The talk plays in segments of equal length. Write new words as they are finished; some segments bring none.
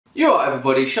You're right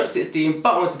everybody, Shock16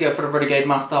 back once again for the Renegade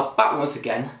Master, back once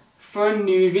again for a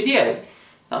new video.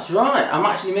 That's right, I'm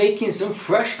actually making some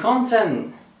fresh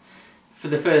content for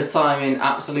the first time in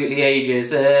absolutely ages.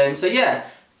 So yeah,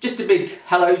 just a big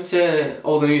hello to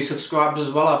all the new subscribers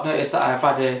as well. I've noticed that I've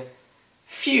had a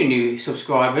few new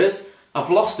subscribers. I've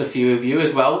lost a few of you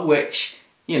as well, which,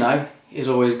 you know, is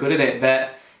always good, isn't it?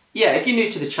 But yeah, if you're new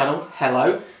to the channel,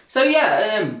 hello. So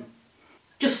yeah,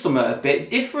 just something a bit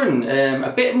different,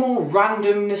 a bit more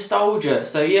random nostalgia.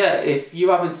 So yeah, if you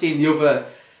haven't seen the other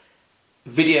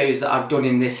videos that I've done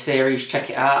in this series, check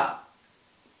it out.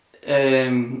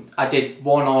 I did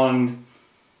one on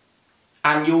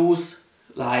annuals,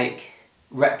 like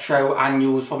retro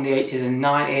annuals from the 80s and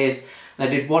 90s, and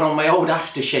I did one on my old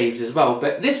aftershaves as well.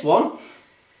 But this one,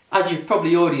 as you've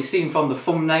probably already seen from the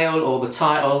thumbnail or the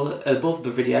title above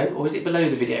the video, or is it below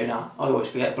the video now? I always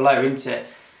forget, below, isn't it?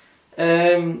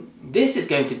 This is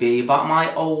going to be about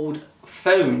my old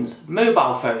phones,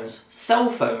 mobile phones, cell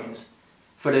phones,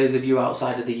 for those of you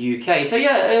outside of the UK. So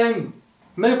yeah,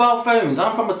 mobile phones,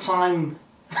 I'm from a time,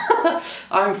 a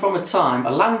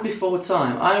land before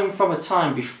time. I'm from a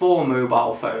time before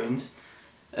mobile phones.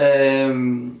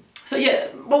 So yeah,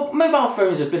 well, mobile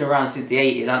phones have been around since the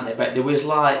 80s, haven't they? But there was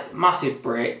like massive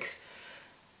bricks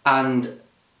and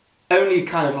only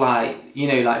kind of like, you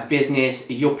know, like business,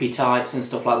 yuppie types and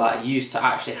stuff like that used to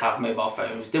actually have mobile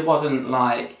phones. There wasn't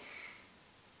like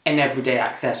an everyday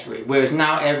accessory, whereas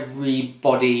now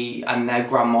everybody and their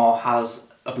grandma has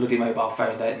a bloody mobile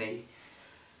phone, don't they?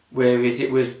 Whereas it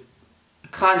was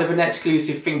kind of an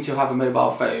exclusive thing to have a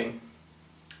mobile phone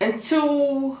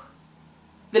until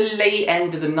the late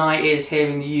end of the 90s here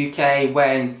in the UK,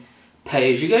 when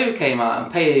Pay As You Go came out,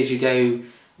 and Pay As You Go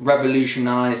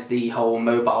revolutionised the whole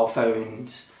mobile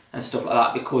phones and stuff like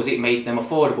that because it made them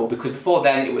affordable. Because before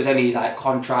then it was only like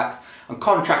contracts, and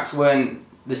contracts weren't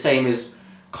the same as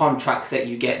contracts that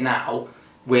you get now,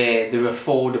 where they're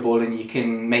affordable and you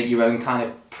can make your own kind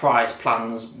of price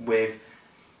plans with,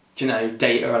 you know,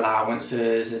 data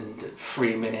allowances and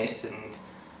 3 minutes and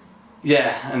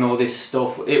yeah, and all this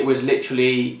stuff. It was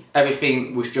literally,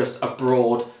 everything was just a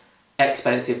broad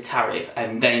expensive tariff,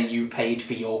 and then you paid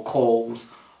for your calls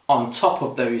on top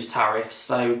of those tariffs.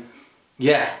 So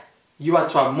yeah, you had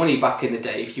to have money back in the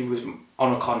day if you was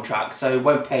on a contract. So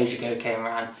when Pay As You Go came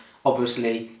around,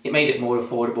 obviously it made it more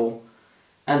affordable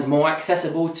and more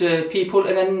accessible to people,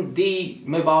 and then the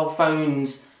mobile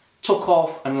phones took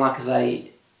off, and like I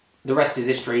say, the rest is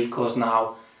history because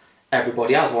now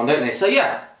everybody has one, don't they? So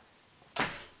yeah,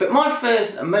 but my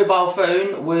first mobile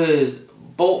phone was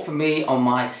bought for me on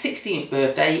my 16th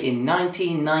birthday in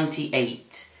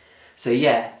 1998. So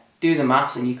yeah, do the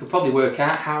maths and you could probably work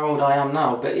out how old I am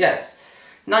now. But yes,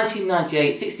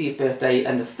 1998, 60th birthday,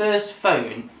 and the first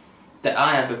phone that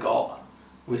I ever got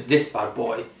was this bad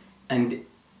boy. And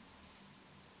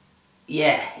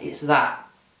yeah, it's that.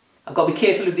 I've got to be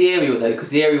careful with the aerial though, because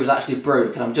the aerial was actually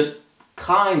broke and I'm just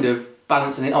kind of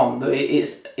balancing it on.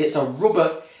 It's a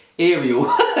rubber aerial,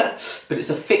 but it's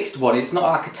a fixed one. It's not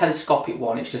like a telescopic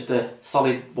one, it's just a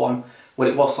solid one. Well,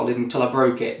 it was solid until I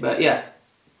broke it, but yeah,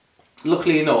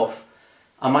 luckily enough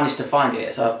I managed to find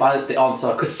it, so I balanced it on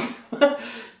so I could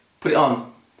put it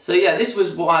on. So yeah, this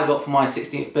was what I got for my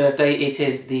 16th birthday. It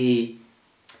is the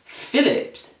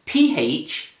Philips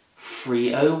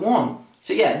PH301.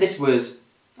 So yeah, this was,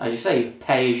 as you say,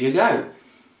 Pay As You Go.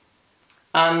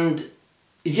 And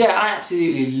yeah, I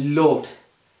absolutely loved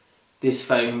this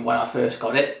phone when I first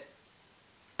got it.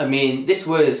 I mean, this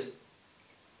was,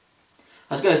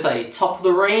 I was going to say top of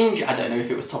the range. I don't know if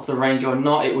it was top of the range or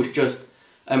not. It was just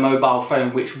a mobile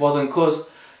phone which wasn't, because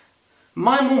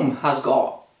my mum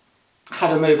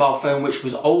had a mobile phone which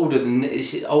was older than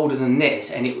this,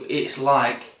 and it's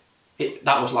like,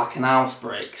 that was like an house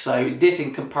brick. So this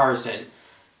in comparison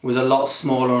was a lot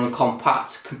smaller and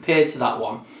compact compared to that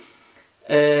one.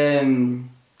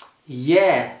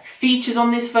 Yeah, features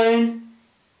on this phone,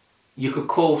 you could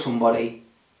call somebody,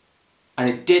 and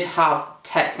it did have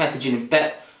text messaging,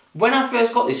 but when I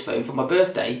first got this phone for my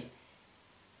birthday,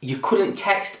 you couldn't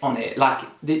text on it. Like,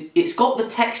 it's got the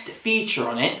text feature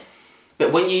on it,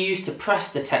 but when you used to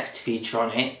press the text feature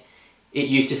on it, it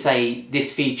used to say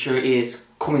this feature is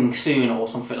coming soon or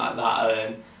something like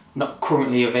that, not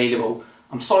currently available.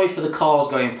 I'm sorry for the cars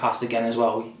going past again as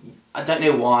well. I don't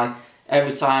know why.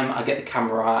 Every time I get the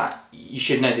camera out, you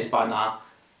should know this by now,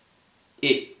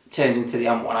 it turns into the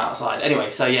M1 outside.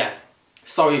 Anyway, so yeah,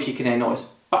 sorry if you can hear noise.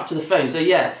 Back to the phone. So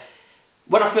yeah,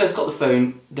 when I first got the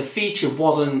phone, the feature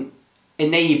wasn't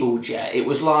enabled yet. It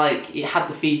was like, it had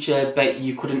the feature, but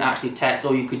you couldn't actually text.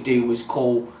 All you could do was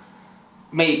call,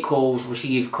 make calls,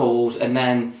 receive calls, and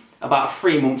then about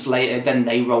 3 months later, then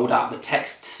they rolled out the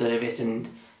text service, and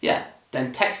yeah,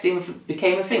 then texting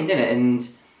became a thing, didn't it? And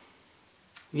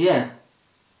yeah,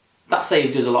 that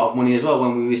saved us a lot of money as well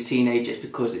when we was teenagers,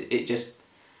 because it just,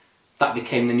 that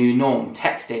became the new norm,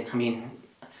 texting. I mean,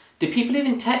 do people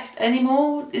even text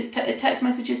anymore? Is text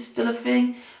messages still a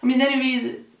thing? I mean,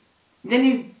 the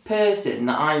only person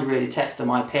that I really text are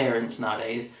my parents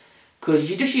nowadays, because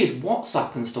you just use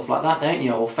WhatsApp and stuff like that, don't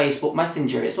you? Or Facebook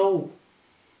Messenger. It's all,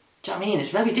 do you know what I mean? It's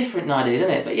very different nowadays,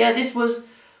 isn't it? But yeah, this was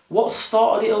what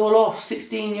started it all off,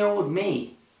 16-year-old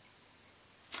me.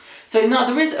 So now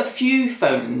there is a few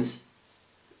phones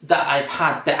that I've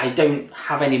had that I don't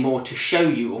have anymore to show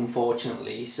you,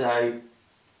 unfortunately. So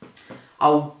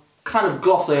I'll kind of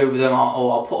gloss over them, or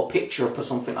I'll put a picture up or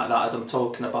something like that as I'm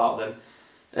talking about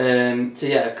them. So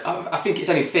yeah, I think it's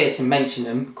only fair to mention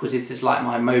them, because this is like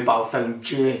my mobile phone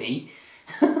journey.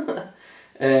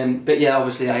 But yeah,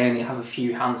 obviously I only have a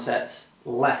few handsets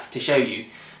left to show you.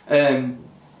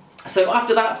 So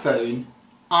after that phone,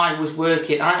 I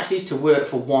actually used to work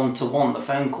for One2One, the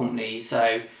phone company.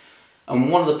 So,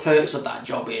 and one of the perks of that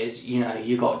job is, you know,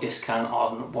 you got a discount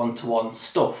on One2One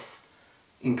stuff,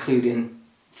 including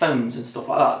phones and stuff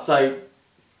like that. So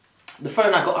the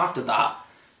phone I got after that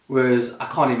was, I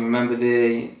can't even remember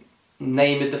the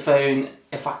name of the phone.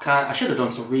 If I can, I should have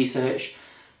done some research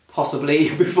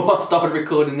possibly before I started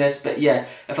recording this, but yeah,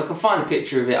 if I can find a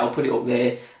picture of it, I'll put it up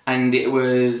there. And it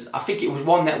was, I think it was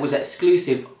one that was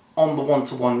exclusive on the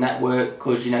One2One network,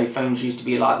 because, you know, phones used to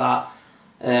be like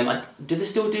that. Do they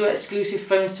still do exclusive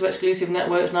phones to exclusive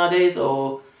networks nowadays,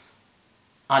 or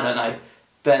I don't know.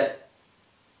 But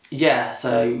yeah,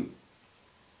 so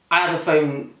I had a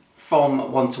phone from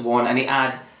One2One, and it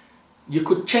had, you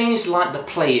could change like the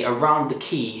plate around the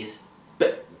keys,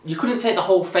 but you couldn't take the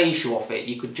whole fascia off it.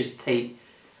 You could just take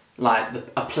like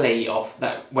a plate off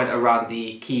that went around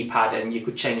the keypad, and you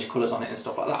could change colours on it and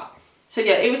stuff like that. So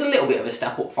yeah, it was a little bit of a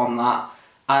step up from that.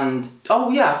 And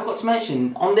oh yeah, I forgot to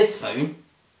mention, on this phone,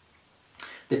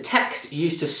 the text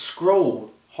used to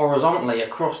scroll horizontally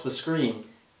across the screen.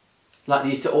 Like, they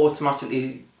used to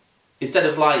automatically, instead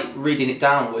of like reading it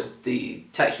downwards, the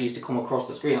text used to come across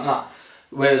the screen like that.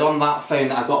 Whereas on that phone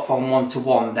that I got from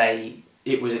One2One,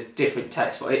 it was a different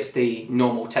text. It's the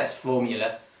normal text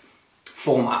format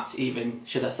even,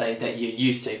 should I say, that you're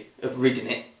used to, of reading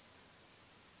it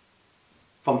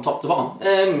from top to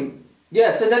bottom.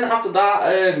 Yeah, so then after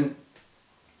that,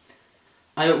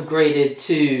 I upgraded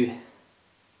to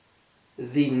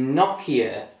the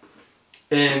Nokia.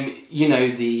 You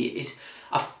know,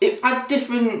 it had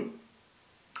different,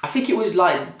 I think it was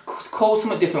like called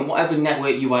something different. Whatever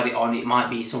network you had it on, it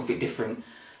might be something different.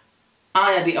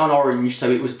 I had it on Orange,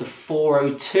 so it was the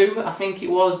 402, I think it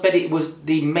was, but it was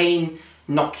the main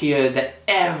Nokia that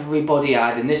everybody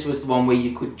had, and this was the one where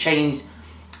you could change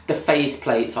the face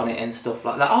plates on it and stuff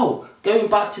like that. Oh, going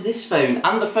back to this phone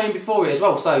and the phone before it as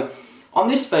well. So on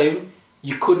this phone,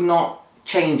 you could not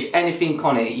change anything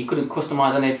on it. You couldn't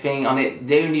customize anything on it.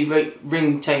 The only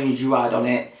ringtones you had on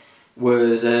it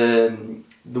was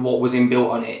what was inbuilt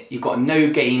on it. You got no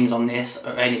games on this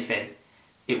or anything.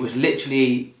 It was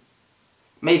literally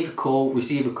make a call,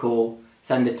 receive a call,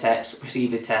 send a text,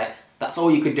 receive a text. That's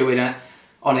all you could do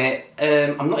on it.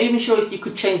 I'm not even sure if you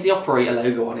could change the operator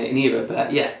logo on it either,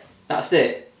 but yeah, that's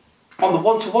it. On the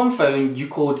One2One phone, you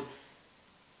could,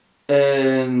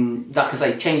 like I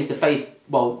say, change the face,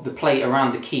 well, the plate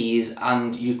around the keys,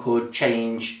 and you could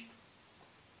change,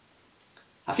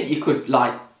 I think you could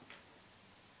like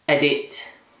edit,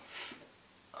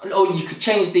 or you could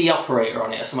change the operator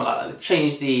on it or something like that.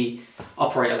 Change the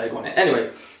operator logo on it.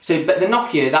 Anyway, so but the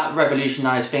Nokia, that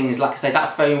revolutionised things. Like I say,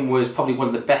 that phone was probably one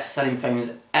of the best selling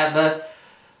phones ever.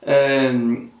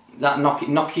 That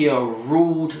Nokia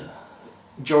ruled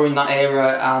during that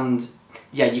era, and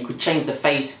yeah, you could change the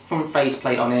front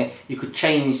faceplate on it. You could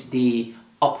change the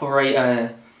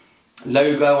operator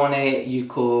logo on it. You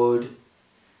could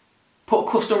put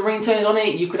custom ringtones on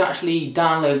it. You could actually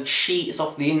download sheets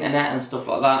off the internet and stuff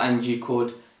like that, and you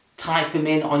could type them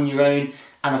in on your own.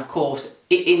 And of course,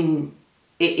 it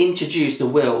introduced the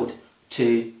world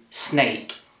to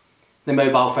Snake, the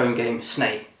mobile phone game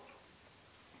Snake.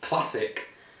 Classic.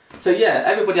 So yeah,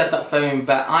 everybody had that phone,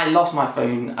 but I lost my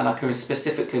phone, and I can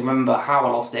specifically remember how I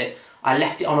lost it. I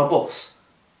left it on a bus.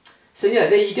 So yeah,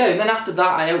 there you go. And then after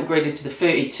that, I upgraded to the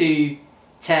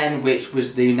 3210, which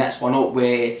was the next one up,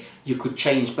 where you could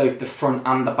change both the front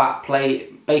and the back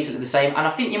plate, basically the same. And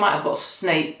I think you might have got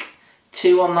Snake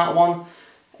 2 on that one.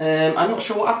 I'm not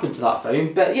sure what happened to that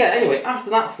phone, but yeah, anyway, after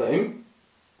that phone,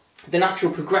 the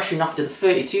natural progression after the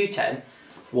 3210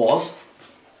 was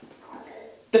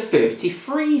the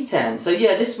 3310. So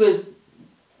yeah, this was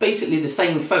basically the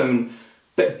same phone,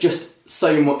 but just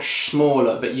so much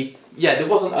smaller. But yeah, there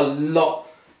wasn't a lot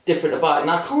different about it.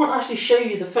 And I can't actually show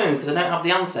you the phone because I don't have the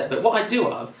handset, but what I do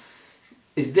have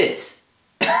is this.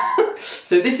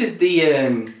 So this is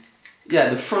the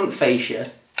the front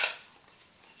fascia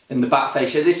and the back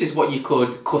fascia. This is what you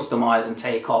could customize and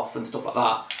take off and stuff like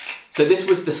that. So this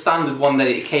was the standard one that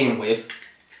it came with.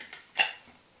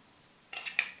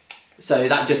 So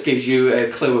that just gives you a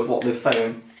clue of what the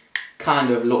phone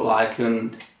kind of looked like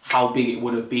and how big it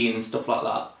would have been and stuff like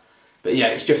that. But yeah,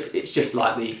 it's just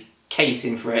like the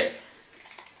casing for it.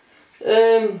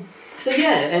 So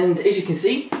yeah, and as you can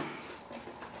see,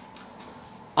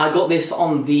 I got this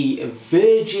on the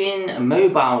Virgin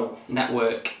Mobile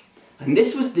network, and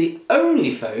this was the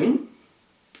only phone,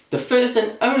 the first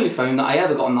and only phone that I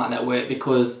ever got on that network,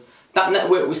 because that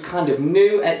network was kind of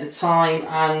new at the time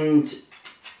and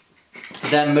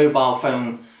their mobile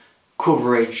phone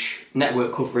coverage,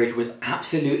 network coverage, was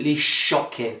absolutely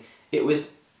shocking. It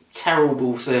was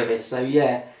terrible service. So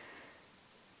yeah,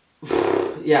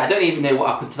 I don't even know what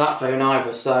happened to that phone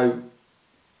either. So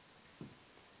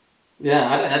yeah,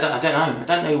 I don't know. I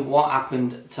don't know what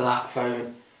happened to that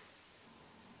phone.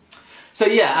 So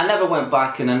yeah, I never went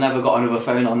back and I never got another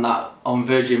phone on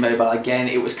Virgin Mobile again.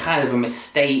 It was kind of a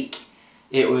mistake.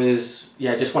 It was,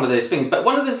 yeah, just one of those things. But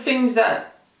one of the things that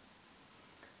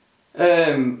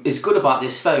is good about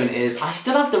this phone is I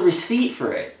still have the receipt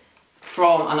for it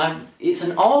it's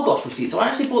an Argos receipt. So I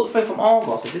actually bought the phone from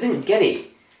Argos. I didn't get it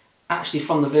actually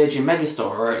from the Virgin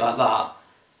Megastore or like that.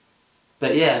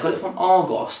 But yeah, I got it from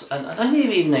Argos, and I don't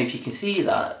even know if you can see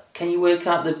that. Can you work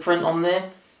out the print on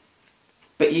there?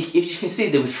 But if you can see,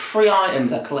 there was 3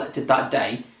 items I collected that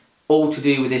day, all to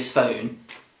do with this phone.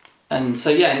 And so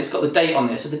yeah, and it's got the date on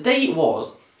there. So the date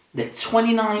was the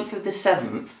 29th of the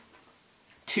 7th,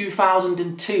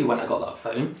 2002 when I got that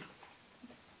phone.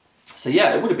 So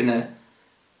yeah, it would have been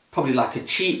probably like a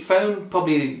cheap phone,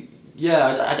 probably,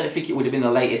 yeah, I don't think it would have been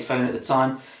the latest phone at the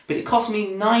time, but it cost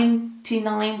me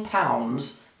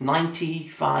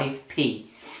 £99.95p.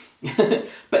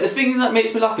 But the thing that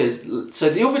makes me laugh is, so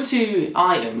the other 2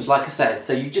 items, like I said,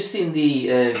 so you've just seen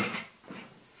the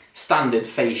standard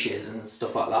fascias and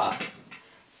stuff like that,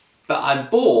 but I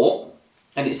bought,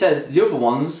 and it says the other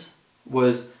ones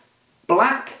was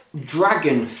Black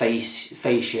Dragon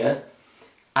fascia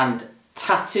and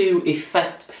Tattoo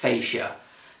Effect fascia.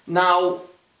 Now,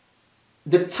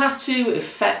 the Tattoo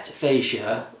Effect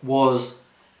fascia was,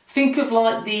 think of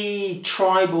like the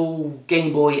tribal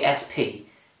Game Boy SP,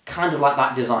 kind of like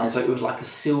that design. So it was like a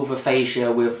silver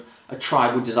fascia with a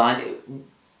tribal design.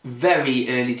 Very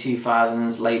early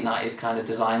 2000s, late 90s kind of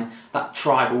design. That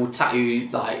tribal tattoo,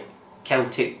 like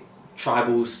Celtic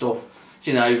tribal stuff.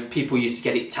 You know, people used to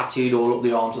get it tattooed all up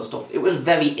the arms and stuff. It was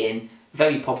very in,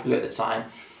 very popular at the time.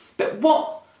 But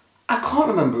what I can't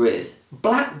remember is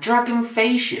Black Dragon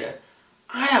fascia.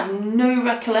 I have no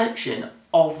recollection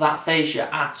of that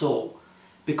fascia at all.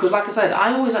 Because like I said,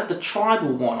 I always had the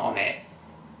tribal one on it.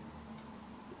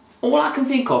 All I can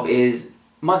think of is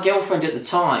my girlfriend at the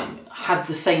time had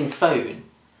the same phone.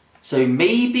 So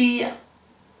maybe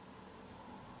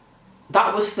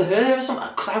that was for her or something.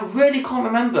 Because I really can't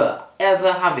remember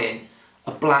ever having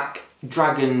a Black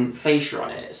Dragon fascia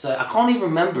on it. So I can't even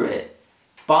remember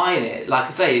buying it. Like I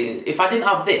say, if I didn't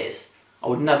have this, I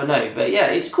would never know. But yeah,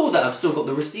 it's cool that I've still got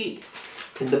the receipt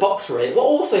in the box for it. What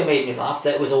also made me laugh,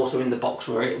 that was also in the box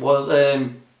for it, was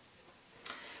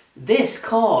this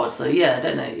card. So yeah, I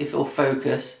don't know if it'll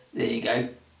focus. There you go.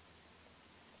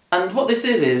 And what this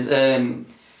is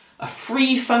a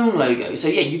free phone logo. So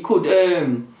yeah, you could,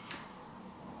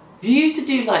 you used to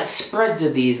do like spreads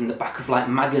of these in the back of like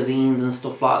magazines and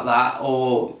stuff like that,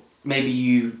 or maybe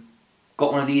you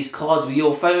got one of these cards with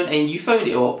your phone and you phoned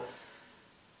it up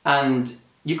and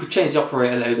you could change the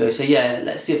operator logo. So yeah,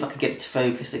 let's see if I can get it to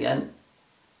focus again.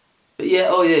 But yeah,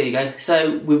 oh there you go.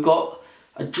 So we've got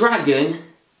a dragon,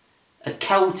 a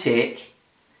Celtic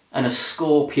and a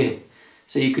scorpion.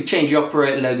 So you could change your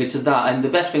operator logo to that, and the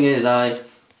best thing is I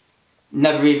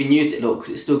never even used it, look,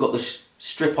 because it's still got the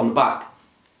strip on the back.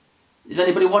 Does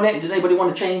anybody want it? Does anybody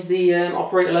want to change the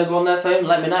operator logo on their phone?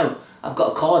 Let me know. I've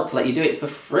got a card to let you do it for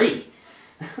free.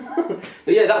 But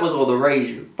yeah, that was all the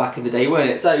rage back in the day, weren't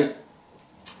it? So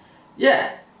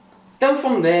yeah, then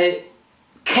from there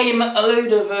came a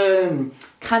load of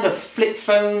kind of flip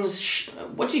phones.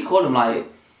 What do you call them? Like,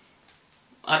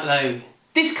 I don't know,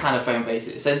 this kind of phone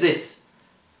basically. So this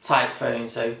type phone,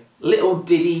 so little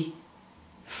diddy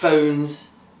phones,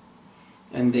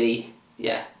 and the,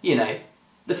 yeah, you know,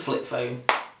 the flip phone,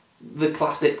 the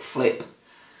classic flip.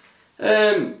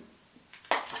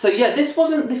 So yeah, this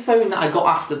wasn't the phone that I got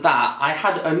after that. I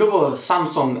had another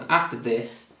Samsung after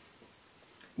this,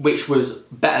 which was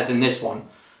better than this one.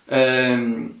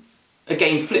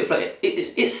 Again, flip phone.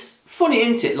 It's funny,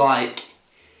 isn't it? Like,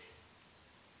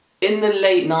 in the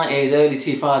late 90s, early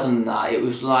 2000s, it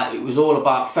was all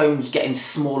about phones getting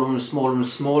smaller and smaller and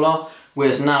smaller.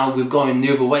 Whereas now we've gone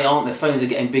the other way, aren't they? Phones are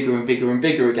getting bigger and bigger and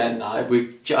bigger again now. Do you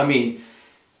know what I mean?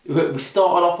 We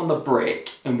started off on the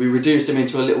brick and we reduced them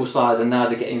into a little size, and now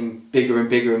they're getting bigger and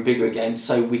bigger and bigger again,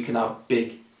 so we can have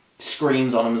big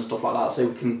screens on them and stuff like that, so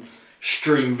we can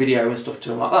stream video and stuff to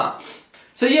them like that.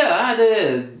 So yeah, I had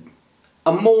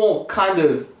a more kind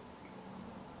of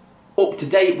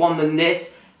up-to-date one than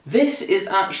this. This is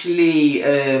actually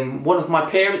one of my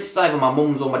parents, it's either my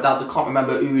mum's or my dad's, I can't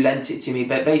remember who lent it to me,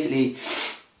 but basically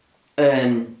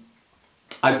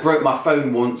I broke my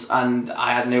phone once and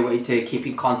I had no way to keep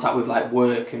in contact with like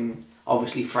work and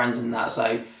obviously friends and that,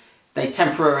 so they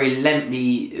temporarily lent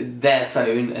me their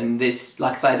phone, and this,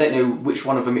 like I said, I don't know which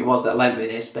one of them it was that lent me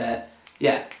this, but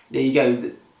yeah, there you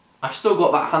go. I've still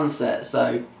got that handset,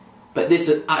 so, but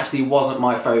this actually wasn't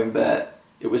my phone, but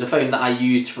it was a phone that I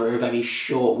used for a very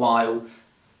short while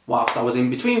whilst I was in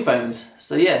between phones.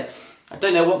 So yeah, I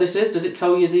don't know what this is. Does it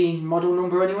tell you the model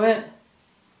number anywhere?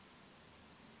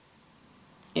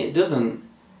 It doesn't.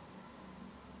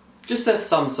 Just says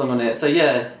Samsung on it, so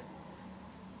yeah.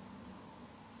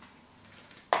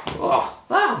 Oh,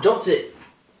 I've dropped it.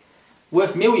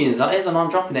 Worth millions that is, and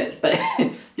I'm dropping it. But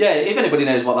yeah, if anybody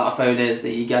knows what that phone is,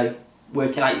 there you go.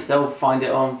 Work it out yourself, find it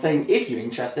on thing if you're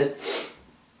interested.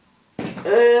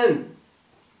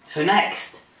 So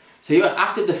next, so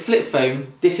after the flip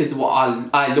phone, this is what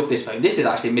I love this phone. This is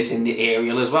actually missing the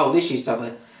aerial as well. This used to have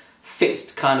a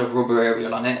fixed kind of rubber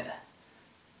aerial on it.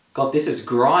 God, this is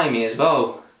grimy as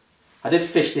well. I did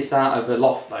fish this out of a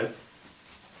loft though.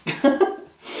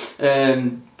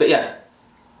 But yeah,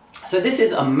 so this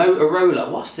is a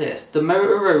Motorola. What's this? The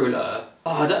Motorola.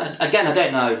 Oh, again, I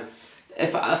don't know.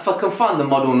 If I can find the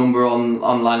model number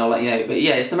online, I'll let you know. But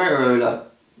yeah, it's the Motorola.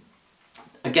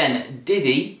 Again,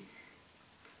 Diddy.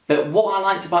 But what I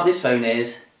liked about this phone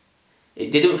is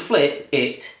it didn't flip,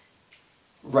 it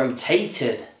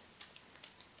rotated.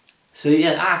 So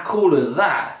yeah, how cool is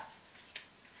that?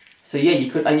 So yeah, you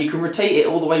can rotate it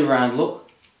all the way around, look.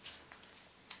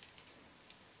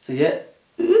 So yeah,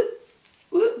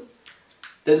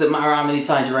 doesn't matter how many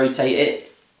times you rotate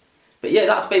it. But yeah,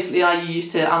 that's basically how you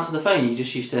used to answer the phone. You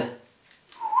just used to,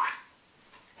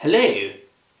 hello.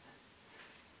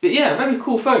 But yeah, very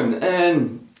cool phone.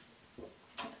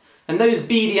 And those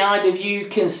beady-eyed of you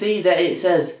can see that it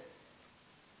says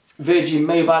Virgin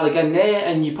Mobile again there,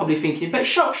 and you're probably thinking, but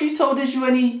Shops, you told us you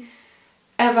only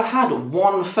ever had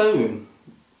one phone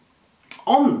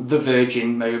on the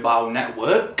Virgin Mobile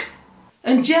network.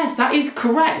 And yes, that is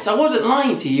correct. I wasn't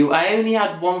lying to you. I only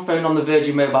had one phone on the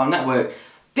Virgin Mobile network.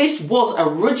 This was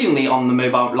originally on the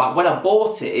mobile, like when I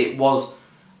bought it, it was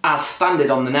as standard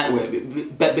on the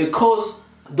network. But because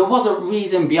there was a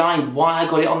reason behind why I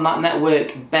got it on that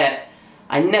network, but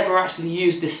I never actually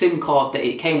used the SIM card that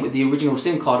it came with, the original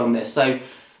SIM card on this. So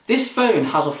this phone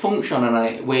has a function on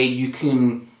it where you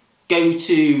can go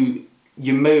to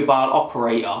your mobile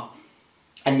operator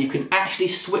and you can actually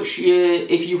switch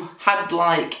if you had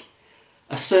like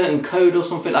a certain code or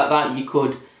something like that, you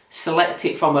could select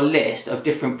it from a list of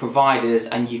different providers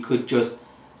and you could just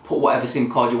put whatever SIM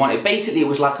card you wanted. Basically, it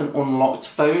was like an unlocked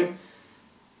phone.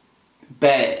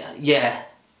 But yeah,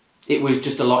 it was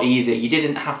just a lot easier. You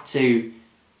didn't have to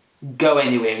go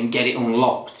anywhere and get it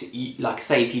unlocked. Like I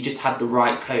say, if you just had the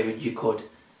right code, you could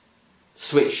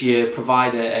switch your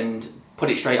provider and put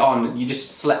it straight on. You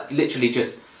just literally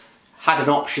just had an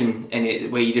option in it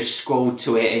where you just scrolled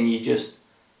to it and you just,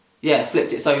 yeah,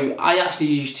 flipped it. So I actually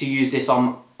used to use this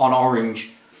on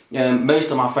Orange.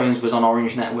 Most of my phones was on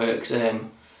Orange networks.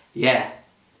 Yeah,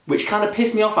 which kind of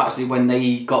pissed me off actually when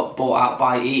they got bought out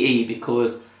by EE,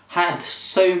 because I had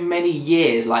so many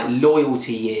years, like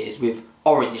loyalty years with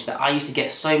Orange, that I used to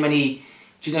get so many,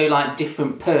 do you know, like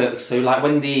different perks. So like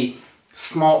when the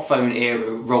smartphone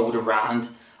era rolled around,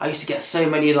 I used to get so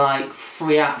many like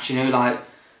free apps, you know, like,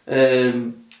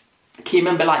 can you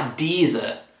remember like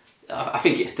Deezer? I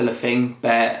think it's still a thing,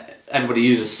 but everybody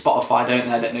uses Spotify, don't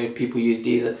they? I don't know if people use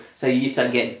Deezer. So you used to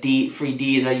get free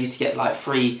Deezer, you used to get like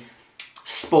free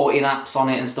sporting apps on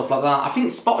it and stuff like that. I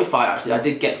think Spotify actually, I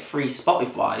did get free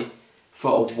Spotify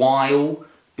for a while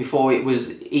before it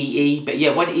was EE. But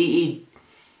yeah, when EE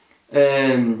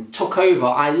took over,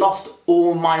 I lost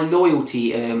all my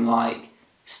loyalty like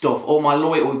stuff, all my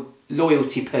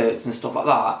loyalty perks and stuff like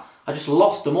that. I just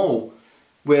lost them all.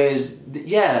 Whereas,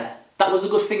 yeah, that was the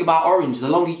good thing about Orange. The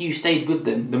longer you stayed with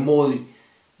them, the more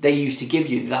they used to give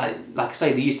you, like I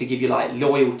say, they used to give you like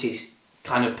loyalty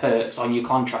kind of perks on your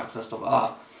contracts and stuff like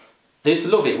that. They used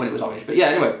to love it when it was Orange. But yeah,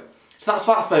 anyway, so that's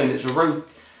that phone. It's a like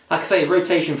I say,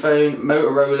 rotation phone,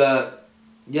 Motorola.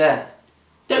 Yeah,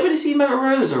 don't really see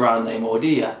Motorola's around anymore, do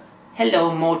you?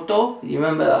 Hello, Moto. You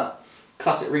remember that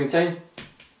classic ringtone?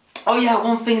 Oh yeah,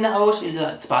 one thing that I also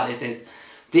liked about this is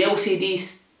the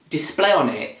LCD display on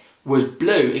it was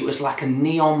blue. It was like a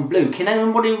neon blue. Can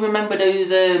anybody remember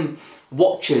those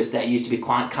watches that used to be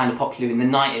quite kind of popular in the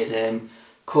 90s,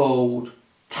 called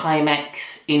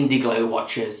Timex Indiglo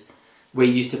watches, where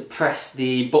you used to press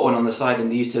the button on the side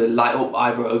and they used to light up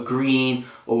either a green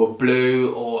or a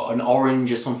blue or an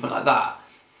orange or something like that?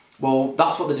 Well,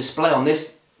 that's what the display on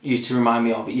this used to remind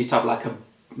me of. It used to have like a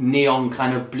neon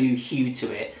kind of blue hue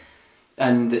to it,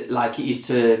 and like it used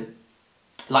to,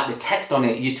 like the text on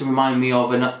it used to remind me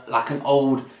of like an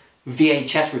old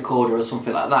VHS recorder or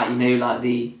something like that, you know, like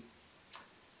the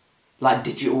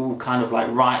digital kind of like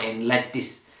writing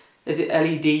is it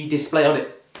LED display on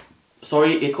it?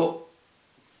 Sorry, hiccup.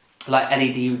 Like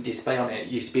LED display on it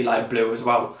used to be like blue as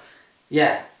well.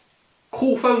 Yeah,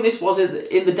 cool phone this was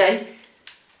in the day.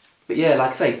 But yeah,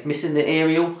 like I say, missing the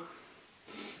aerial.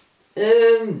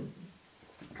 Then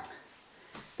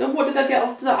what did I get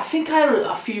after that? I think I had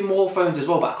a few more phones as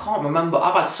well, but I can't remember.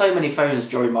 I've had so many phones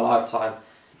during my lifetime.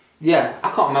 Yeah,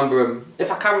 I can't remember them. If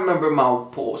I can remember them, I'll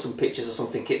put some pictures or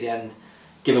something at the end,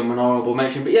 give them an honourable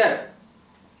mention. But yeah,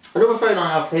 another phone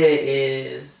I have here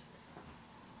is...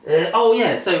 oh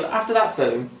yeah, so after that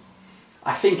phone,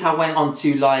 I think I went on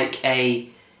to like a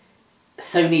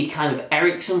Sony kind of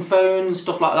Ericsson phone,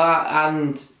 stuff like that,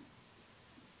 and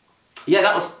yeah,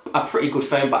 that was a pretty good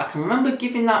phone, but I can remember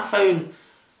giving that phone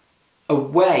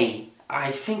away.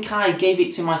 I think I gave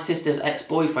it to my sister's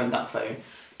ex-boyfriend, that phone,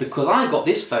 because I got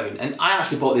this phone, and I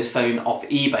actually bought this phone off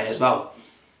eBay as well.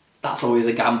 That's always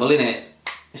a gamble, isn't it?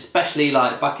 Especially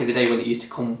like back in the day when it used to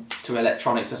come to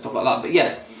electronics and stuff like that. But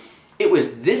yeah, it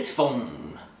was this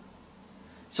phone.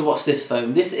 So what's this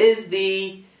phone? This is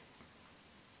the...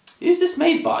 Who's this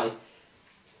made by?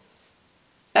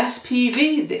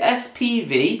 SPV, the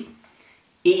SPV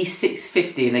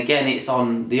E650, and again it's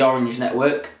on the Orange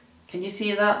network. Can you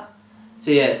see that? So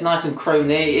yeah, it's nice and chrome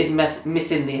there. It is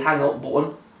missing the hang up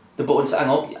button, the button to hang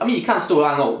up. I mean, you can still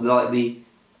hang up like the...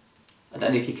 I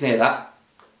don't know if you can hear that.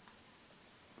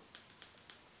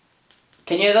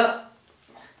 Can you hear that?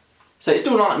 So it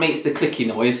still like makes the clicky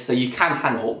noise, so you can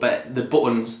hang up, but the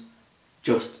buttons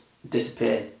just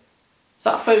disappeared. Is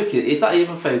that focus? Is that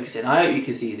even focusing? I hope you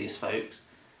can see this, folks.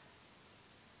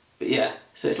 But yeah,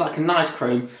 so it's like a nice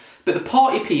chrome. But the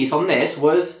party piece on this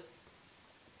was,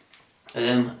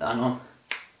 hang on.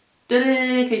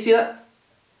 Can you see that?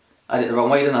 I did it the wrong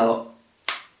way, didn't I? Look.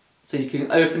 So you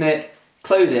can open it,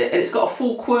 close it, and it's got a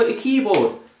full QWERTY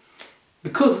keyboard.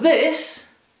 Because this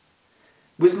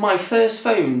was my first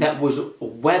phone that was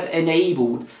web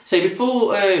enabled. So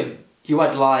before you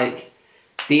had like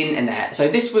the internet,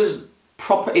 so this was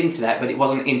proper internet, but it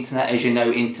wasn't internet as you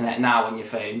know internet now on your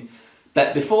phone.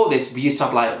 But before this, we used to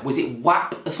have like, was it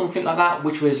WAP or something like that,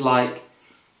 which was like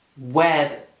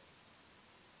web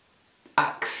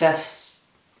access.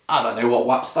 I don't know what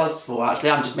WAP stands for actually,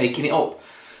 I'm just making it up.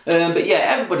 But yeah,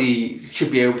 everybody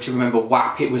should be able to remember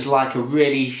WAP. It was like a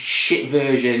really shit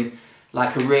version,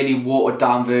 like a really watered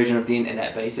down version of the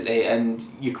internet basically, and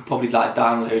you could probably like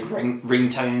download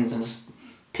ringtones and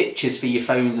pictures for your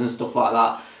phones and stuff like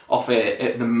that off it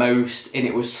at the most, and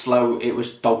it was slow, it was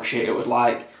dog shit, it was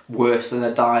like worse than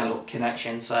a dial-up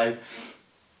connection. So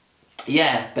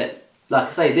yeah, but like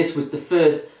I say, this was the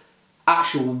first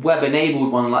actual web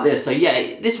enabled one like this. So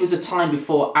yeah, this was a time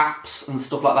before apps and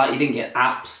stuff like that. You didn't get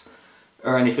apps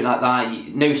or anything like that,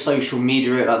 no social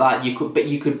media like that.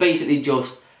 You could basically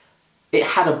just, it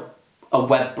had a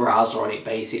web browser on it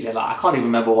basically. Like I can't even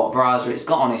remember what browser it's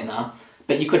got on it now,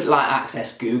 but you could like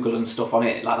access Google and stuff on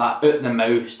it like that at the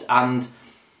most. And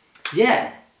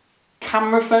yeah,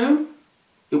 camera phone.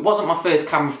 It wasn't my first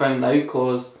camera phone though,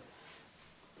 because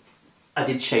I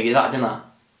did show you that, didn't I?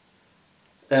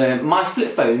 My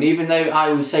flip phone, even though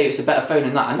I would say it's a better phone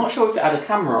than that, I'm not sure if it had a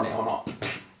camera on it or not.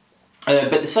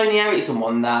 But the Sony Ericsson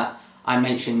one that I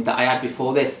mentioned that I had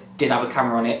before this did have a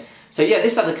camera on it. So yeah,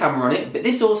 this had a camera on it, but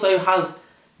this also has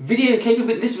video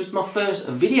capability. This was my first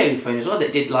video phone as well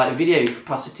that did like video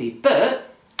capacity, but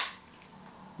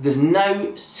there's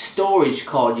no storage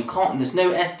card. You can't. There's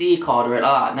no SD card or like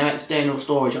that. No external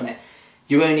storage on it.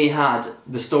 You only had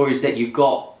the storage that you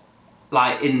got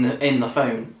like in the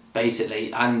phone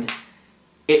basically, and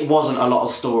it wasn't a lot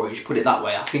of storage. Put it that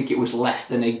way. I think it was less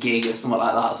than a gig or something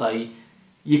like that. So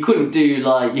you couldn't do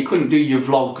your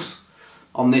vlogs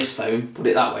on this phone, put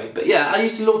it that way. But yeah, I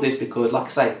used to love this because, like I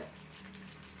say,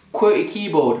 QWERTY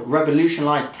keyboard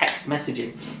revolutionised text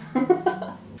messaging.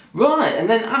 Right, and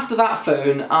then after that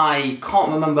phone, I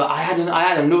can't remember, I had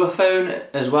another phone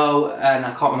as well, and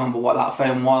I can't remember what that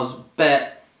phone was,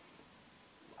 but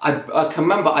I can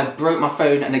remember I broke my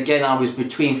phone, and again I was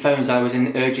between phones, I was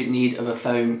in urgent need of a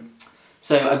phone.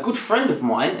 So a good friend of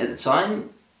mine at the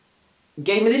time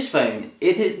gave me this phone.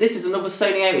 This is another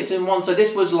Sony Ericsson one, so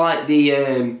this was like the,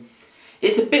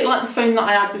 it's a bit like the phone that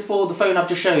I had before, the phone I've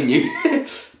just shown you.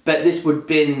 But this would have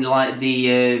been like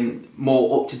the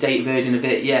more up-to-date version of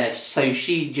it, yeah. So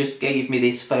she just gave me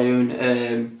this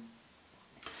phone.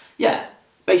 Yeah,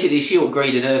 basically she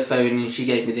upgraded her phone and she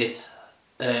gave me this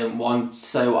one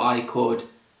so I could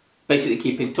basically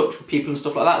keep in touch with people and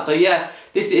stuff like that. So yeah,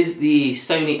 this is the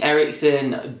Sony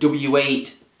Ericsson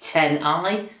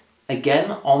W810i,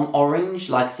 again on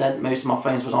orange. Like I said, most of my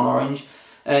phones was on orange.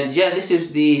 And yeah, this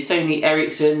is the Sony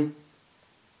Ericsson.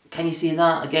 Can you see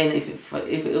that? Again, if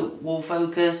it will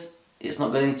focus, it's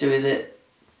not going to, is it?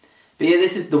 But yeah,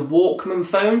 this is the Walkman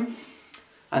phone.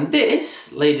 And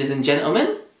this, ladies and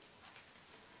gentlemen,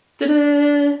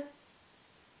 ta-da!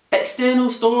 External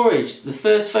storage. The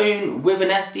first phone with an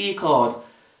SD card.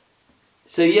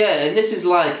 So yeah, and this is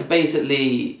like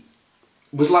basically,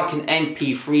 was like an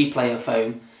MP3 player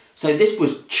phone. So this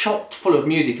was chocked full of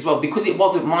music as well. Because it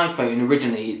wasn't my phone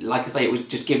originally, like I say, it was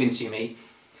just given to me.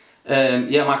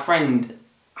 Yeah, my friend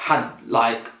had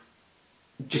like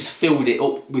just filled it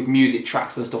up with music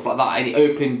tracks and stuff like that, and it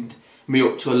opened me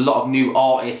up to a lot of new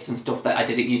artists and stuff that I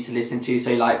didn't used to listen to.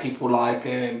 So like people like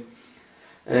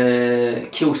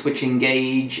Killswitch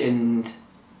Engage and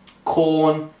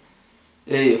Korn,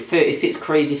 36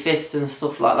 Crazy Fists and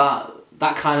stuff like that.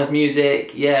 That kind of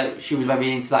music. Yeah, she was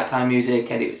very into that kind of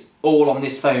music, and it was all on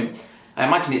this phone. I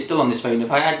imagine it's still on this phone.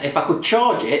 If I could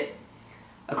charge it,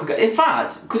 I could get, in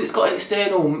fact, because it's got an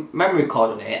external memory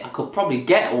card on it, I could probably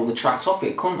get all the tracks off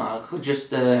it, couldn't I? I could just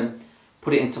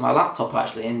put it into my laptop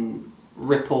actually and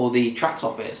rip all the tracks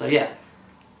off it, so yeah.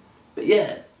 But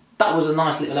yeah, that was a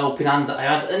nice little helping hand that I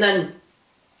had. And then,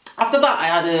 after that I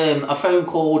had a phone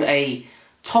called a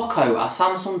Toco, a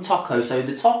Samsung Toco. So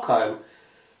the Toco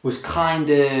was kind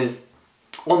of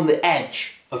on the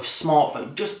edge of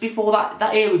smartphone, just before that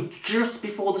era, just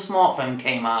before the smartphone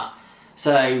came out.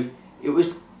 So it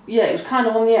was, yeah, it was kind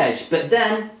of on the edge. But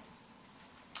then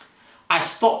I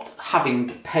stopped having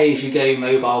pay-as-you-go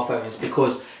mobile phones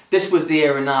because this was the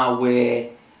era now where,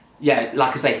 yeah,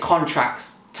 like I say,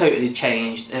 contracts totally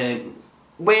changed.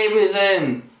 Whereas,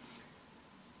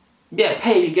 yeah,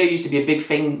 pay-as-you-go used to be a big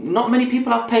thing. Not many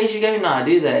people have pay-as-you-go now,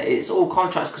 do they? It's all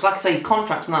contracts, because like I say,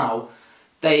 contracts now,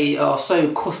 they are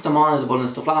so customizable and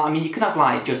stuff like that. I mean, you can have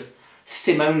like just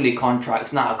SIM-only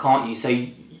contracts now, can't you? So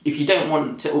if you don't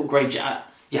want to upgrade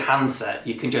your handset,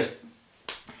 you can just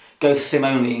go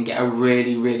SIM-only and get a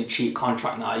really, really cheap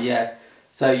contract now, yeah.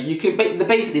 So you can, they're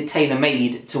basically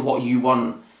tailor-made to what you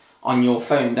want on your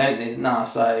phone, don't they, now?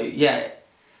 So yeah,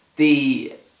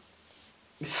 the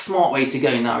smart way to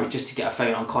go now is just to get a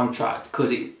phone on contract,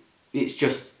 because it's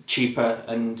just cheaper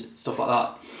and stuff like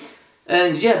that.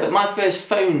 And yeah, but my first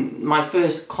phone, my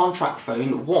first contract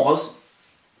phone was,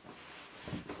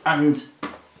 and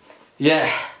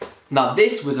yeah, now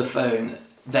this was a phone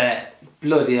that,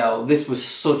 bloody hell, this was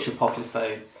such a popular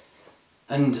phone.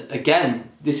 And again,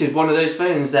 this is one of those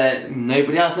phones that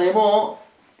nobody has no more.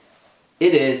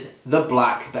 It is the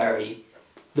BlackBerry.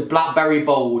 The BlackBerry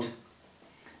Bold,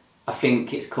 I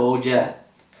think it's called, yeah.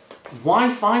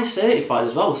 Wi-Fi certified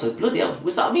as well, so bloody hell.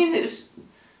 Was that, I mean, it was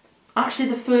actually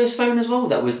the first phone as well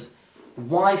that was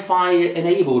Wi-Fi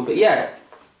enabled, but yeah.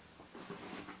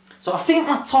 So I think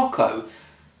my Toco,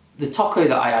 the Toco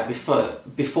that I had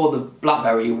before the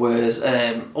BlackBerry, was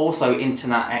also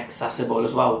internet accessible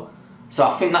as well. So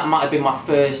I think that might have been my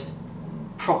first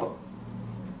proper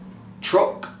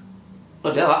truck.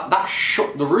 Bloody hell, that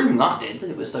shut the room, that did.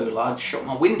 It was so large, shut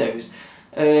my windows.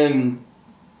 But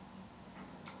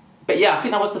yeah, I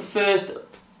think that was the first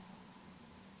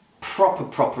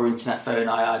proper internet phone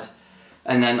I had.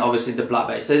 And then obviously the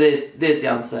BlackBerry. So there's the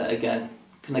answer again.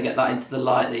 Can I get that into the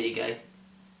light? There you go.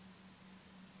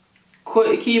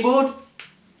 QWERTY keyboard.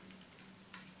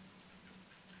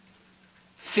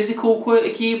 Physical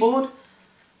QWERTY keyboard.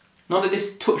 None of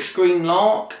this touchscreen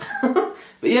lark.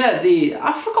 But yeah,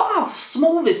 I forgot how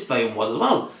small this phone was as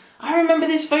well. I remember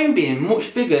this phone being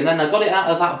much bigger, and then I got it out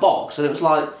of that box and it was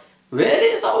like, really?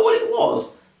 Is that what it was?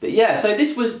 But yeah, so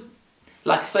this was,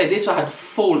 like I say, this had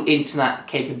full internet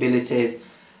capabilities.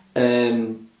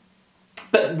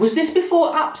 But was this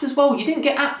before apps as well? You didn't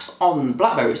get apps on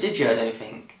Blackberries, did you? I don't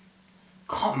think.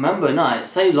 Can't remember, no, it's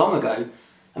so long ago.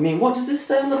 I mean, what does this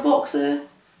say on the box there?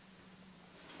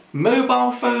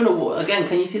 Mobile Phone Award, again,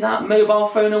 can you see that? Mobile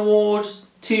Phone Awards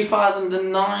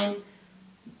 2009.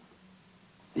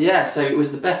 Yeah, so it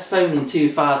was the best phone in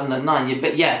 2009. Yeah,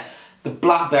 but yeah, the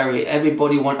Blackberry,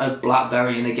 everybody wanted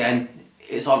Blackberry, and again,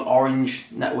 it's on Orange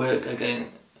Network,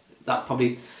 again, that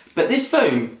probably... But this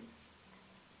phone,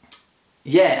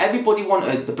 yeah, everybody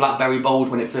wanted the Blackberry Bold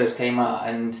when it first came out,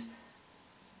 and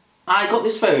I got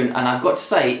this phone, and I've got to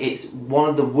say, it's one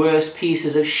of the worst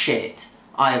pieces of shit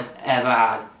I have ever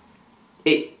had.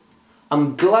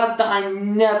 I'm glad that I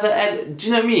never ever, do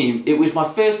you know what I mean? It was my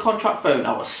first contract phone.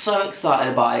 I was so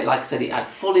excited about it. Like I said, it had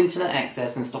full internet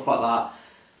access and stuff like that.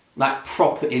 Like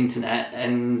proper internet,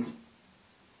 and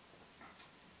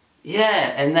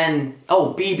yeah, and then,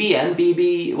 oh,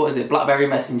 what is it, Blackberry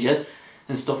Messenger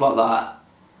and stuff like that.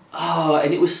 Oh,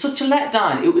 and it was such a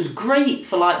letdown. It was great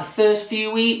for like the first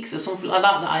few weeks or something like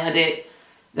that I had it.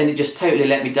 Then it just totally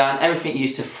let me down. Everything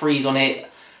used to freeze on it.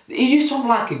 It used to have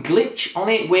like a glitch on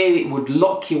it where it would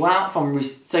lock you out from...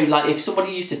 So like if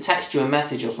somebody used to text you a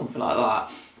message or something like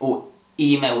that, or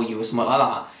email you or something like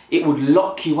that, it would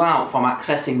lock you out from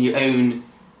accessing your own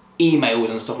emails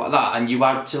and stuff like that, and you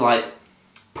had to like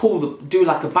do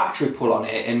like a battery pull on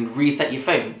it and reset your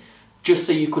phone just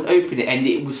so you could open it, and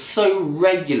it was so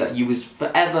regular. You was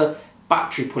forever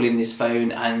battery pulling this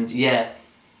phone, and yeah,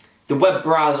 the web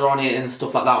browser on it and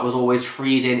stuff like that was always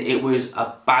freezing. It was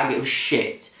a bag of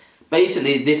shit.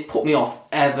 Basically, this put me off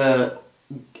ever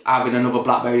having another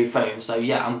Blackberry phone. So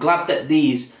yeah, I'm glad that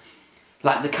these,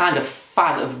 like the kind of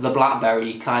fad of the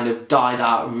Blackberry kind of died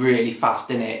out really fast,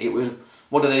 didn't it? It was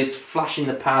one of those flash in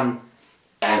the pan,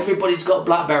 everybody's got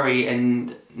Blackberry,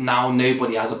 and now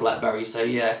nobody has a Blackberry. So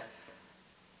yeah,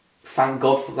 thank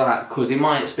God for that, because in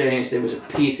my experience it was a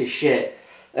piece of shit.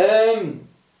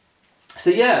 So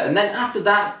yeah, and then after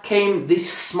that came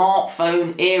this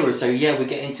smartphone era. So yeah, we're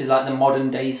getting into like the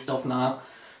modern day stuff now.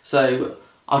 So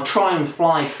I'll try and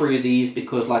fly through these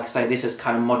because, like I say, this is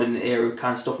kind of modern era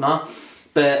kind of stuff now.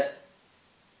 But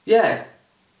yeah,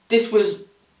 this was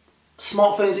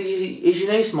smartphones as you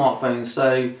know smartphones.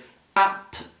 So you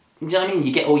know what I mean?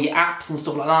 You get all your apps and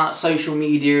stuff like that, social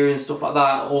media and stuff like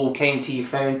that, all came to your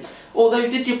phone. Although,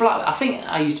 I think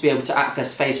I used to be able to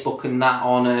access Facebook and that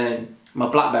on my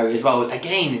Blackberry as well.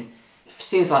 Again, it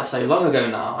seems like so long ago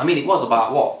now. I mean, it was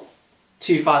about, what,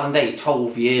 2008,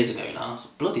 12 years ago now. It's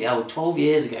bloody hell, 12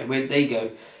 years ago. There you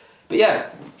go. But yeah,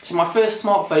 so my first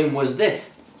smartphone was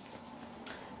this.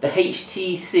 The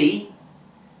HTC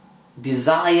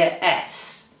Desire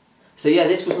S. So yeah,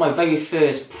 this was my very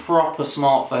first proper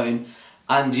smartphone.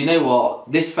 And you know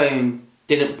what? This phone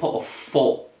didn't put a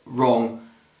foot wrong.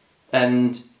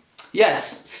 And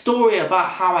yes, story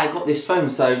about how I got this phone.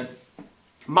 So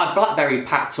my Blackberry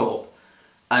packed up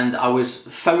and I was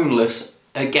phoneless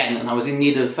again, and I was in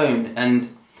need of a phone, and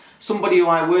somebody who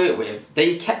I work with,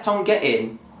 they kept on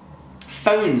getting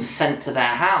phones sent to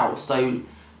their house. So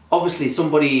obviously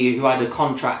somebody who had a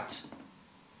contract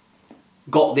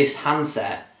got this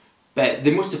handset, but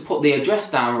they must have put the address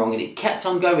down wrong, and it kept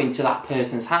on going to that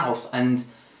person's house, and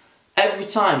every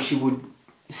time she would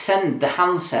send the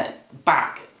handset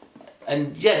back.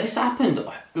 And yeah, this happened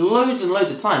loads and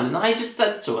loads of times, and I just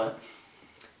said to her,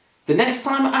 the next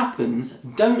time it happens,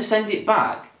 don't send it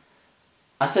back.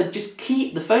 I said, just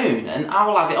keep the phone and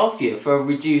I'll have it off you for a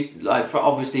reduced,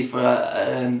 obviously for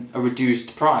a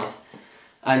reduced price.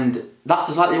 And that's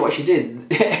exactly what she did.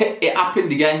 It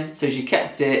happened again, so she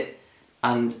kept it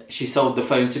and she sold the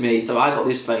phone to me. So I got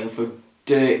this phone for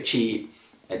dirt cheap.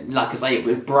 Like I say, it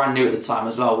was brand new at the time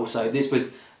as well. So this was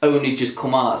only just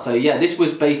come out. So yeah, this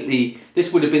was basically,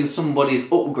 this would have been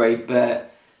somebody's upgrade,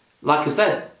 but like I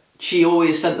said, she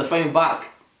always sent the phone back.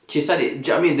 She said it, do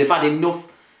you know what I mean? They've had enough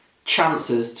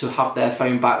chances to have their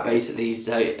phone back basically.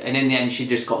 So, and in the end she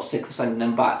just got sick of sending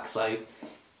them back. So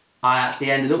I actually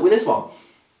ended up with this one,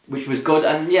 which was good.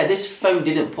 And yeah, this phone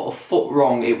didn't put a foot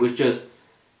wrong. It was just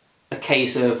a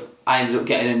case of I ended up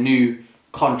getting a new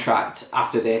contract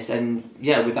after this, and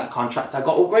yeah, with that contract I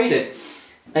got upgraded.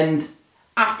 And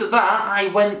after that I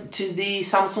went to the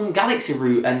Samsung Galaxy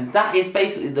route, and that is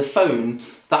basically the phone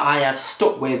that I have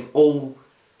stuck with all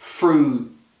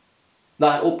through,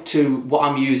 like up to what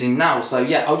I'm using now. So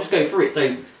yeah, I'll just go through it.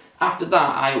 So after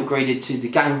that I upgraded to the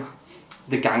Gangsun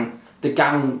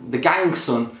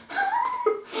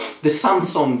the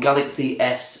Samsung Galaxy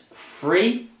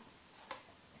S3.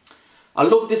 I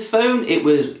love this phone. It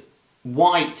was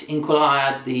white in colour. I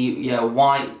had the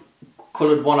white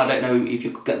coloured one. I don't know if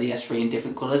you could get the S3 in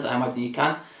different colours. I imagine you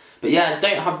can. But yeah, I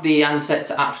don't have the handset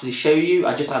to actually show you.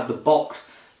 I just have the box,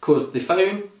 because the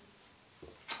phone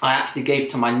I actually gave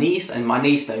to my niece, and my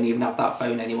niece don't even have that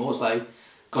phone anymore, so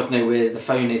God knows where the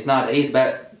phone is nowadays.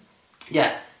 But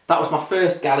yeah, that was my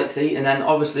first Galaxy, and then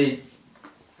obviously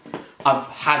I've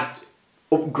had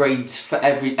upgrades for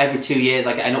every 2 years.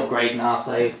 I get an upgrade now,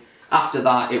 so after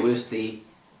that it was the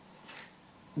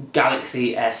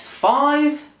Galaxy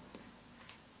S5.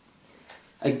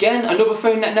 Again, another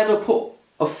phone that never put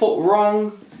a foot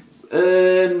wrong,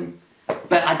 but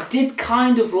I did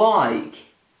kind of like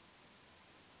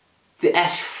the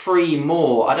S3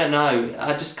 more. I don't know,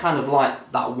 I just kind of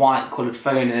like that white coloured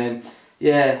phone, and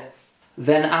yeah.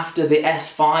 Then after the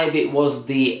S5 it was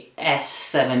the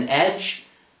S7 Edge.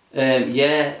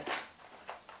 Yeah,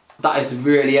 that is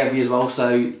really heavy as well,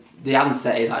 so the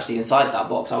handset is actually inside that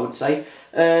box, I would say.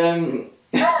 But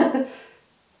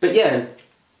yeah,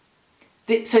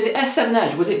 so the S7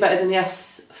 Edge, was it better than the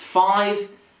S5?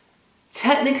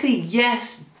 Technically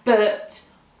yes, but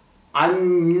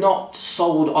I'm not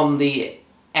sold on the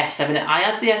S7. I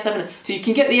had the S7, so you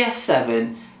can get the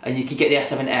S7 and you can get the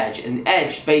S7 Edge, and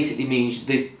Edge basically means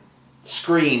the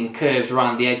screen curves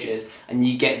around the edges and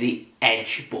you get the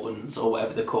edge buttons, or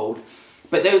whatever they're called.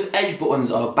 But those edge buttons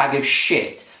are a bag of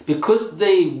shit, because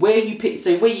where you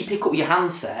pick up your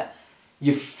handset,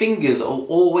 your fingers are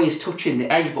always touching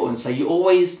the edge buttons, so you're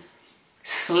always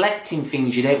selecting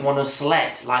things you don't want to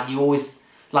select. Like you always,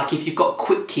 like if you've got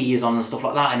quick keys on and stuff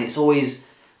like that, and it's always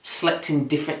selecting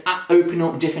different opening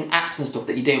up different apps and stuff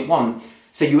that you don't want.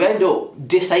 So you end up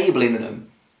disabling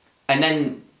them, and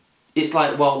then it's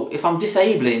like, well, if I'm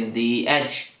disabling the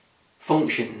edge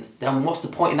functions, then what's the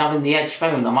point in having the Edge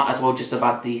phone? I might as well just have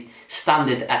had the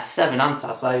standard S7, hadn't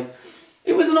I? So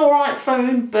it was an alright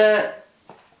phone, but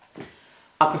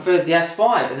I preferred the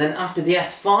S5. And then after the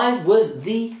S5 was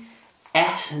the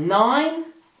S9.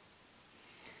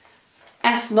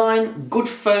 S9, good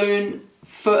phone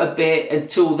for a bit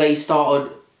until they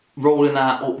started rolling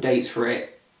out updates for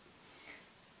it.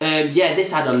 Yeah,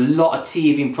 this had a lot of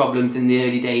teething problems in the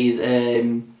early days.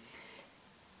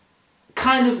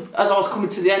 Kind of, as I was coming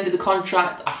to the end of the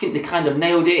contract, I think they kind of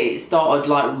nailed it. It started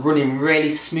like running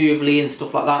really smoothly and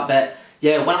stuff like that. But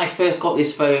yeah, when I first got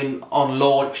this phone on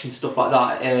launch and stuff like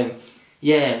that,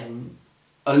 yeah,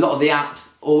 a lot of the apps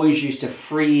always used to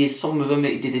freeze. Some of them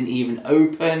it didn't even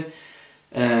open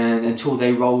until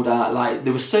they rolled out. Like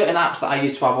there were certain apps that I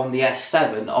used to have on the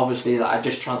S7, obviously, that I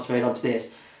just transferred onto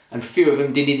this, and a few of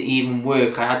them didn't even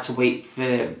work. I had to wait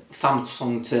for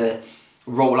Samsung to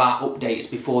roll out updates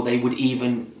before they would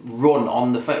even run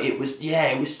on the phone. It was, yeah,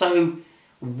 it was so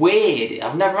weird.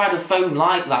 I've never had a phone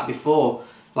like that before.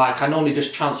 Like I normally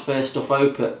just transfer stuff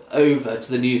over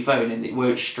to the new phone and it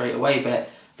works straight away, but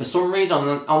for some reason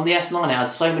on the S9 I had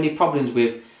so many problems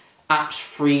with apps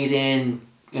freezing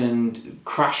and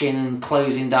crashing and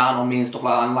closing down on me and stuff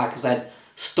like that, and like I said,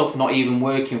 stuff not even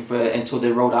working for until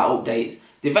they rolled out updates.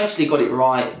 They eventually got it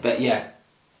right, but yeah.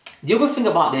 The other thing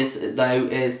about this though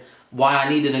is why I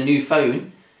needed a new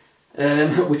phone,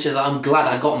 which is I'm glad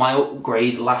I got my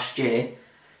upgrade last year,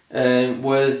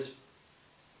 was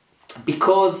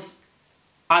because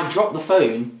I dropped the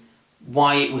phone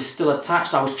while it was still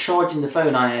attached. I was charging the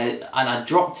phone and I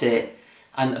dropped it,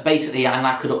 and basically I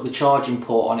knackered up the charging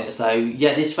port on it. So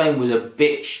yeah, this phone was a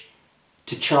bitch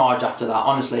to charge after that.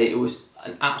 Honestly, it was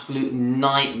an absolute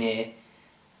nightmare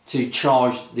to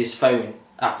charge this phone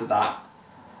after that.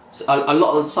 So a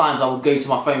lot of the times I would go to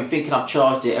my phone thinking I've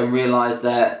charged it and realise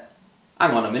that,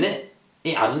 hang on a minute,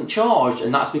 it hasn't charged,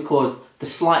 and that's because the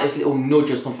slightest little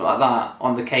nudge or something like that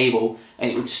on the cable and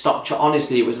it would stop.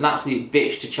 Honestly, it was an absolute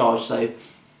bitch to charge. So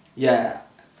yeah,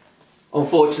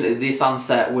 unfortunately this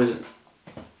handset was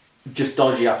just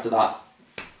dodgy after that.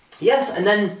 Yes, and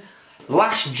then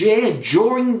last year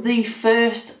during the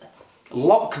first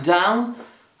lockdown,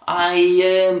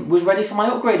 I was ready for my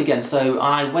upgrade again, so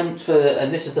I went for,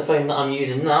 and this is the phone that I'm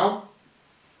using now.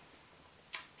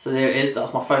 So there it is,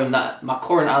 that's my phone, my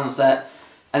current handset,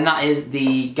 and that is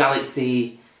the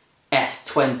Galaxy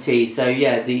S20. So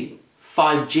yeah, the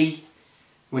 5G,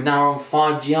 we're now on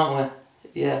 5G, aren't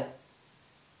we? Yeah.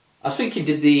 I was thinking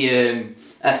did the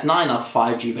S9 have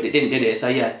 5G, but it didn't, did it? So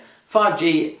yeah,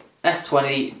 5G,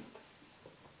 S20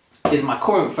 is my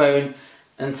current phone,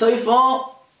 and so far,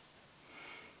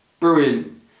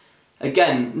 brilliant.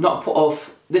 Again, not put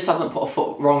off. This hasn't put a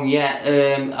foot wrong yet.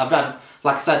 I've had,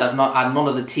 like I said, I've not had none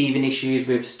of the teething issues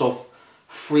with stuff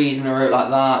freezing or out like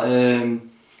that.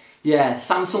 Yeah,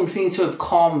 Samsung seems to have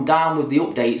calmed down with the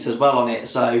updates as well on it.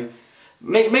 So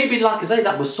maybe, like I say,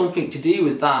 that was something to do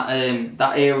with that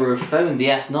that era of phone, the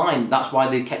S9. That's why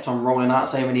they kept on rolling out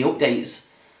so many updates.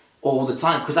 all the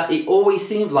time, because it always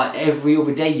seemed like every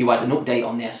other day you had an update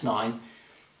on the S9,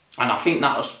 and I think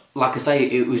that was, like I say,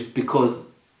 it was because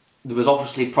there was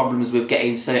obviously problems with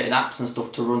getting certain apps and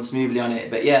stuff to run smoothly on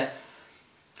it. But yeah,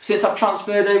 since I've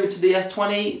transferred over to the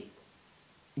S20,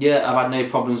 yeah, I've had no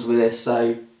problems with this,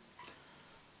 so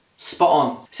spot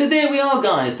on. So there we are,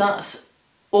 guys, that's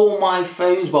all my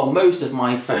phones, well, most of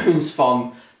my phones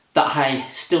from that I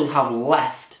still have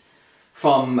left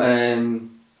from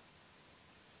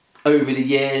over the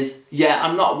years. Yeah,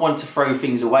 I'm not one to throw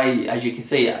things away, as you can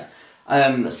see.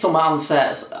 Some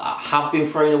handsets have been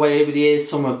thrown away over the years,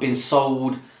 some have been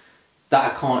sold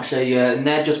that I can't show you, and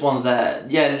they're just ones that,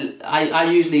 yeah,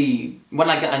 I usually, when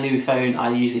I get a new phone, I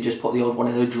usually just put the old one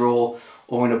in a drawer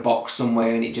or in a box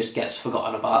somewhere, and it just gets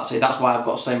forgotten about. So that's why I've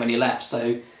got so many left.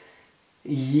 So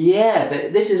yeah,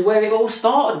 but this is where it all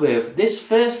started with. This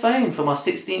first phone for my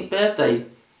 16th birthday.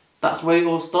 That's where it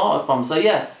all started from. So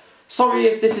yeah, sorry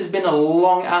if this has been a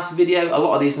long ass video. A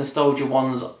lot of these nostalgia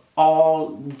ones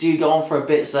do go on for a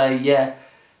bit, so yeah.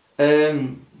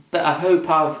 But I hope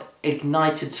I've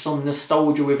ignited some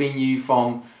nostalgia within you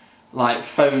from like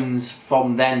phones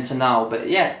from then to now. But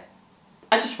yeah,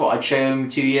 I just thought I'd show them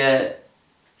to you.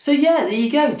 So yeah, there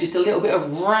you go, just a little bit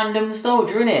of random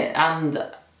nostalgia in it, and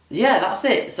yeah, that's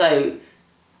it. So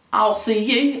I'll see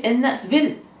you in the next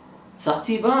video.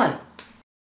 Tatty bye.